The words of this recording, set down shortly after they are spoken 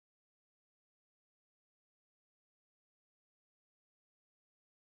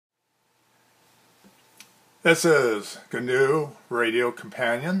This is GNU Radio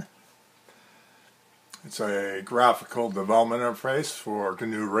Companion. It's a graphical development interface for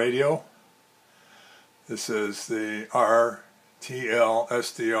GNU Radio. This is the RTL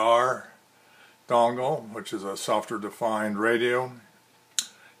SDR dongle, which is a software-defined radio.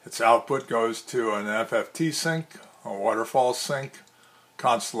 Its output goes to an FFT sync, a waterfall sync,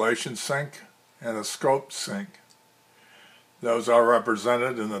 constellation sync, and a scope sync. Those are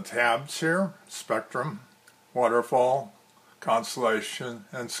represented in the tabs here: spectrum, waterfall, constellation,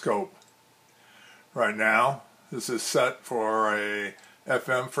 and scope. Right now, this is set for a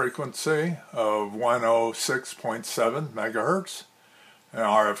FM frequency of 106.7 megahertz. And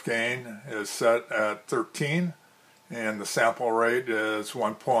RF gain is set at 13, and the sample rate is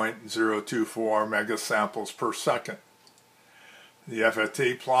 1.024 megasamples per second. The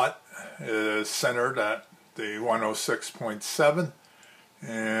FFT plot is centered at the 106.7,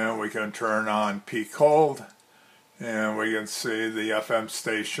 and we can turn on peak hold, and we can see the FM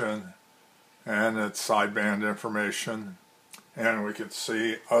station and its sideband information, and we can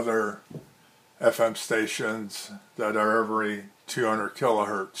see other FM stations that are every 200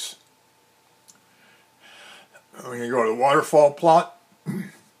 kilohertz. We can go to the waterfall plot.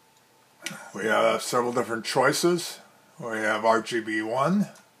 We have several different choices. We have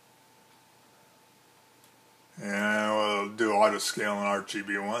RGB1, and we'll do auto scale in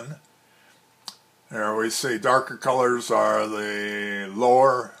RGB1. There we see darker colors are the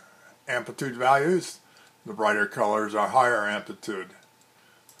lower amplitude values, the brighter colors are higher amplitude.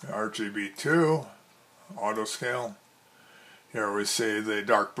 RGB2, auto scale. Here we see the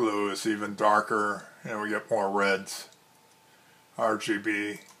dark blue is even darker, and we get more reds.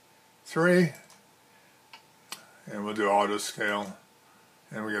 RGB3, and we'll do auto scale,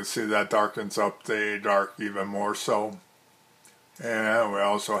 and we can see that darkens up the dark even more so. And we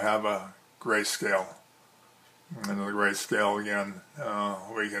also have a grayscale. And the grayscale again,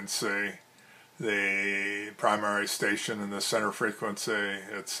 we can see the primary station in the center frequency,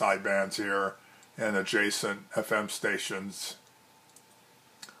 its sidebands here, and adjacent FM stations.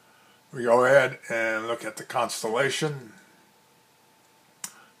 We go ahead and look at the constellation.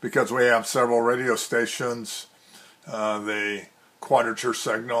 Because we have several radio stations, the quadrature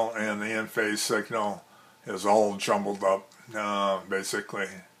signal and the in-phase signal is all jumbled up, basically.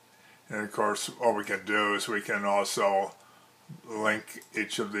 And of course, what we can do is we can also link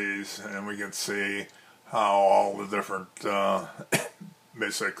each of these, and we can see how all the different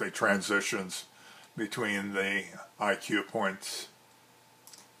basically transitions between the IQ points.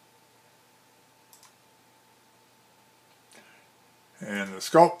 And the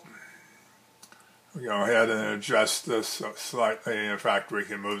scope, we go ahead and adjust this slightly. In fact, we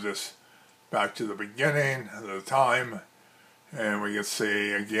can move this back to the beginning of the time, and we can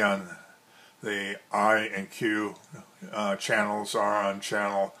see again the I and Q channels are on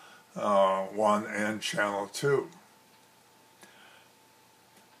channel 1 and channel 2.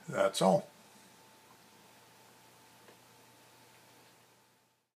 That's all.